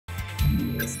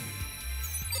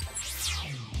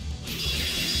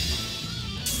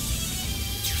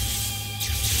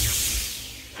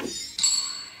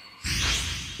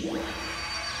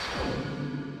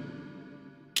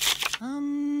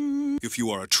if you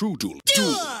are a true duel.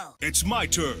 Duel! It's my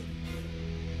turn.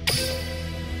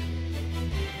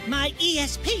 My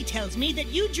ESP tells me that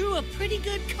you drew a pretty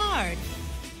good card.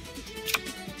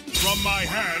 From my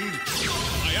hand,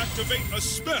 I activate a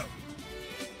spell.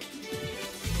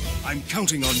 I'm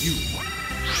counting on you.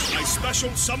 I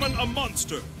special summon a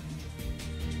monster.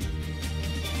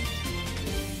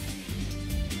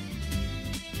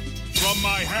 From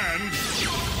my hand,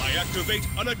 I activate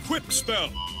an equip spell.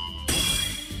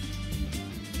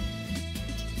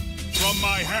 From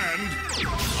my hand,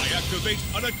 I activate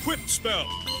an equip spell.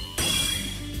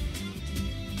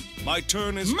 My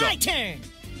turn is done. My turn!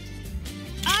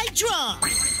 I draw!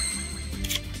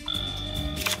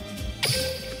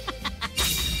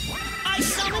 I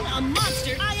summon a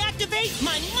monster. I activate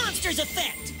my monster's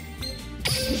effect.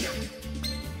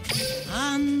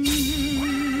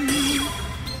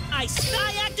 I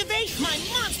activate my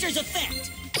monster's effect.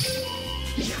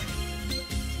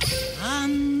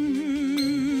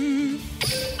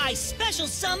 I special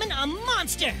summon a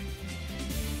monster.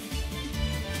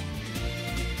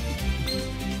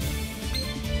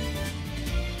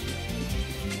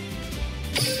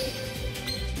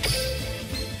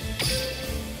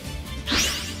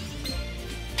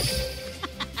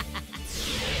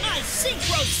 I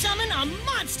synchro summon a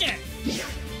monster.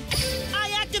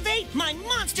 I activate my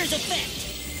monster's effect.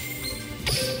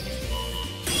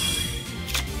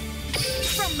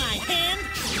 From my hand,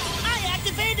 I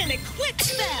activate an equip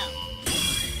spell.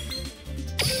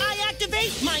 I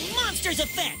activate my monster's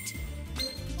effect.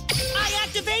 I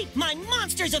activate my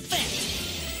monster's effect.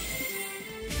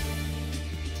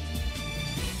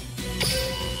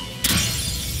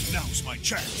 Now's my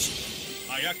chance.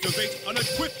 I activate an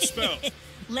equip spell.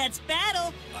 Let's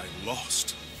battle. I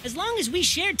lost. As long as we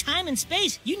shared time and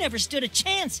space, you never stood a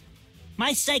chance.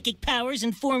 My psychic powers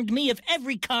informed me of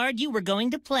every card you were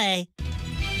going to play.